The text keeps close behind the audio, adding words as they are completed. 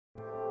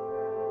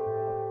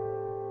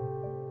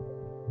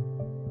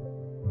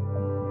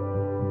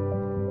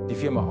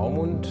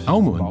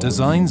Aumund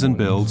designs and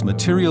builds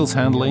materials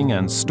handling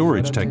and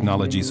storage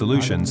technology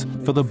solutions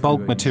for the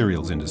bulk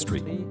materials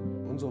industry.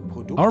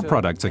 Our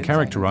products are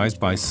characterized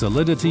by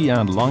solidity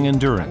and long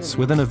endurance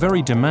within a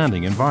very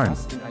demanding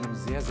environment.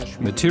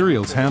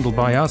 Materials handled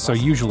by us are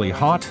usually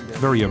hot,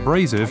 very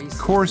abrasive,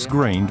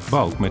 coarse-grained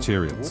bulk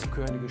materials.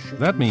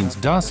 That means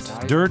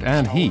dust, dirt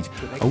and heat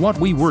are what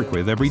we work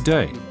with every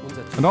day,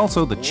 and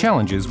also the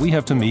challenges we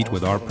have to meet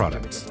with our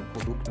products.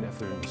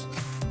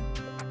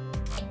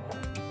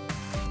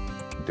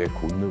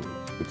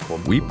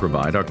 We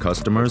provide our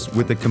customers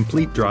with a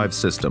complete drive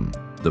system.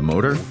 The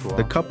motor,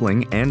 the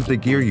coupling and the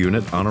gear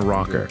unit on a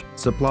rocker,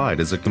 supplied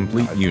as a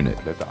complete unit.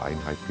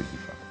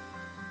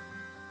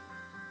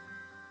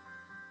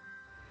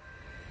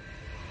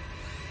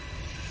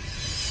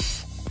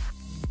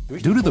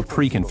 Due to the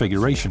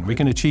pre-configuration, we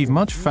can achieve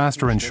much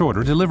faster and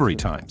shorter delivery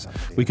times.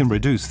 We can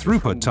reduce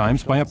throughput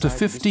times by up to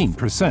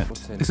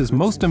 15%. This is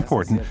most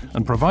important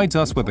and provides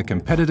us with a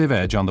competitive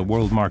edge on the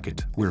world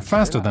market. We're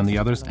faster than the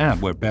others and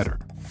we're better.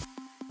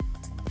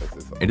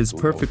 It is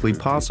perfectly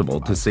possible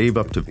to save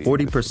up to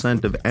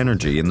 40% of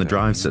energy in the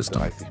drive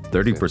system,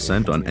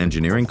 30% on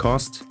engineering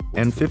costs,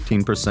 and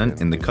 15%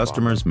 in the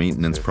customer's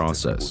maintenance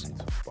process.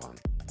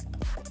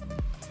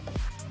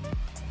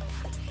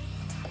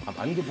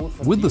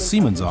 With the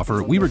Siemens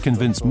offer, we were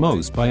convinced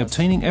most by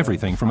obtaining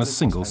everything from a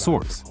single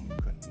source.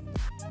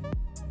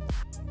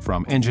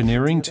 From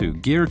engineering to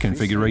gear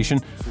configuration,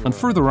 and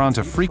further on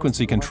to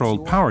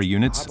frequency-controlled power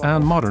units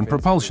and modern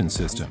propulsion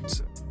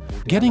systems.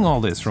 Getting all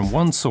this from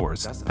one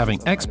source,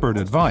 having expert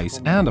advice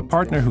and a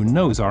partner who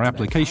knows our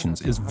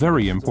applications is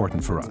very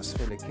important for us.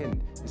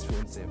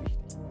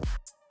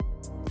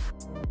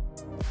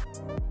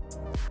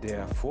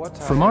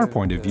 From our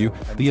point of view,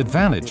 the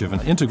advantage of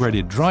an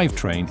integrated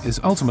drivetrain is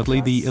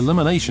ultimately the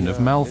elimination of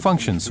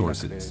malfunction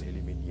sources.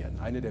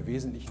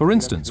 For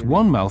instance,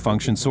 one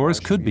malfunction source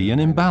could be an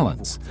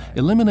imbalance.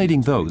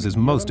 Eliminating those is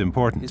most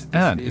important,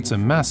 and it's a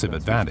massive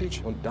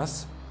advantage.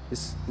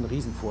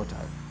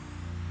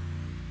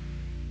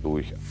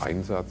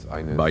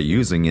 By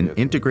using an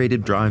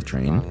integrated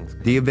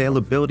drivetrain, the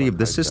availability of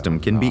the system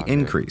can be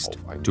increased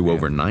to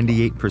over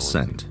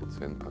 98%.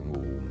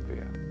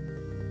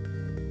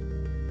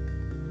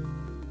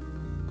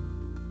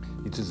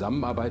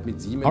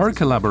 Our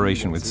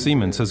collaboration with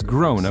Siemens has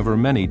grown over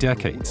many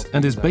decades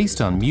and is based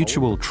on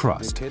mutual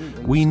trust.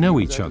 We know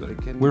each other,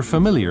 we're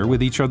familiar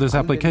with each other's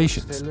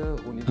applications,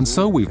 and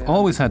so we've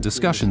always had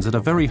discussions at a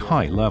very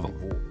high level.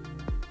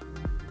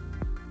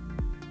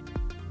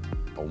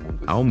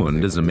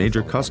 Aumund is a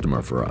major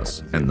customer for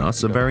us, and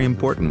thus a very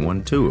important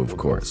one too, of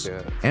course.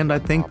 And I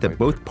think that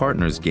both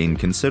partners gain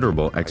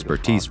considerable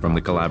expertise from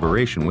the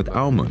collaboration with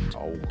Aumund,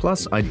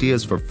 plus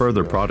ideas for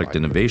further product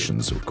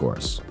innovations, of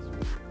course.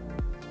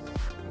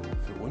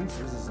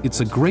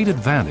 It's a great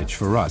advantage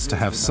for us to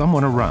have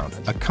someone around,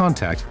 a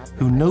contact,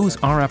 who knows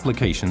our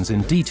applications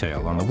in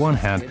detail on the one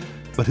hand,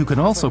 but who can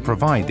also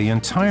provide the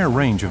entire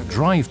range of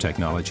drive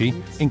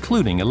technology,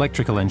 including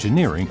electrical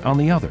engineering, on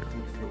the other.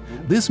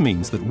 This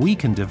means that we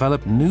can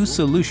develop new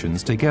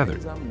solutions together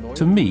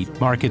to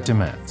meet market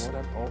demands.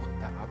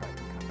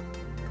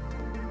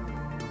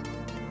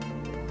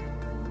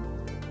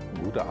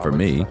 For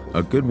me,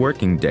 a good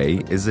working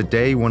day is a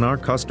day when our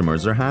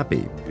customers are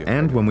happy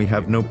and when we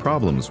have no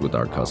problems with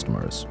our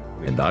customers.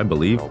 And I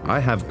believe I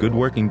have good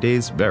working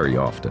days very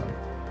often.